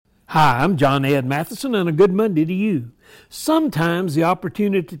Hi, I'm John Ed Matheson, and a good Monday to you. Sometimes the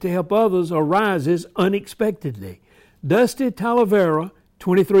opportunity to help others arises unexpectedly. Dusty Talavera,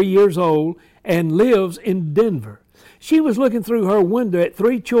 23 years old, and lives in Denver. She was looking through her window at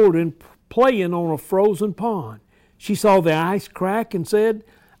three children playing on a frozen pond. She saw the ice crack and said,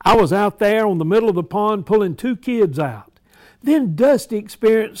 "I was out there on the middle of the pond pulling two kids out." Then Dusty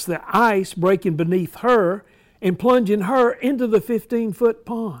experienced the ice breaking beneath her and plunging her into the 15-foot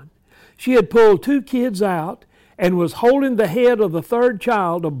pond. She had pulled two kids out and was holding the head of the third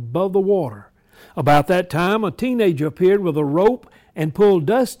child above the water. About that time, a teenager appeared with a rope and pulled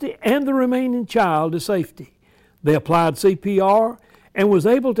Dusty and the remaining child to safety. They applied CPR and was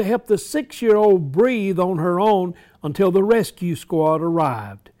able to help the 6-year-old breathe on her own until the rescue squad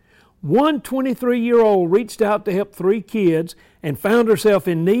arrived. One 23-year-old reached out to help three kids and found herself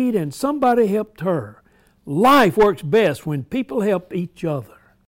in need, and somebody helped her. Life works best when people help each other.